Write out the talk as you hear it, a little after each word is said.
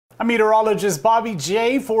I'm meteorologist Bobby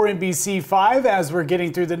J for NBC5. As we're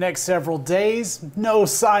getting through the next several days, no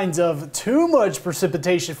signs of too much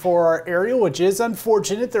precipitation for our area, which is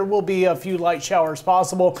unfortunate. There will be a few light showers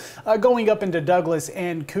possible going up into Douglas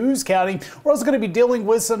and Coos County. We're also going to be dealing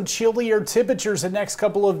with some chillier temperatures the next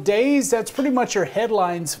couple of days. That's pretty much your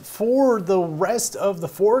headlines for the rest of the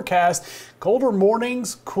forecast. Colder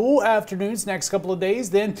mornings, cool afternoons next couple of days.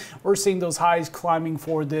 Then we're seeing those highs climbing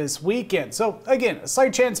for this weekend. So again, a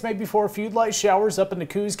slight chance maybe for a few light showers up into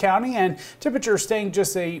Coos County, and temperatures staying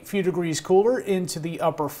just a few degrees cooler into the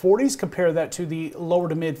upper 40s. Compare that to the lower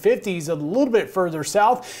to mid 50s a little bit further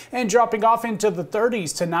south, and dropping off into the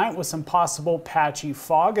 30s tonight with some possible patchy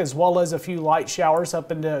fog, as well as a few light showers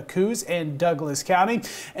up into Coos and Douglas County.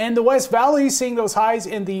 And the West Valley seeing those highs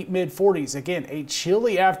in the mid 40s. Again, a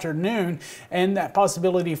chilly afternoon, and that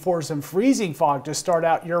possibility for some freezing fog to start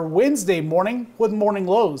out your Wednesday morning, with morning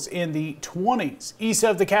lows in the 20s. East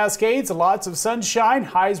of the Cascades, lots of sunshine.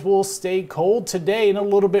 Highs will stay cold today and a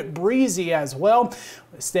little bit breezy as well,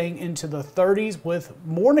 staying into the 30s with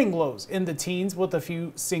morning lows in the teens with a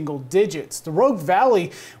few single digits. The Rogue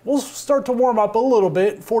Valley will start to warm up a little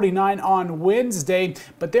bit, 49 on Wednesday,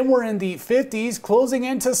 but then we're in the 50s, closing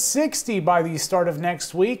into 60 by the start of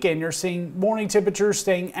next week, and you're seeing morning temperatures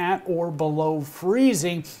staying at or below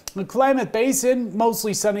freezing. The Klamath Basin,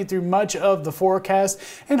 mostly sunny through much of the forecast,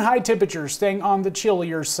 and high temperatures staying on the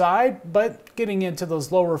chillier side, but getting into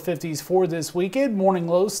those lower 50s for this weekend. Morning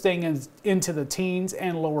lows staying into the teens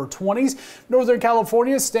and lower 20s. Northern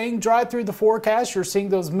California staying dry through the forecast. You're seeing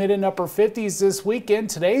those mid and upper 50s this weekend.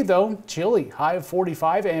 Today, though, chilly, high of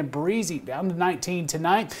 45 and breezy, down to 19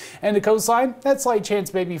 tonight. And the coastline, that slight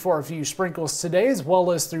chance maybe for a few sprinkles today, as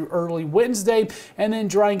well as through early Wednesday, and then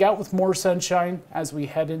drying out with more sunshine as we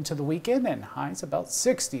head into the weekend, and highs about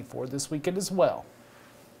 60 for this weekend as well.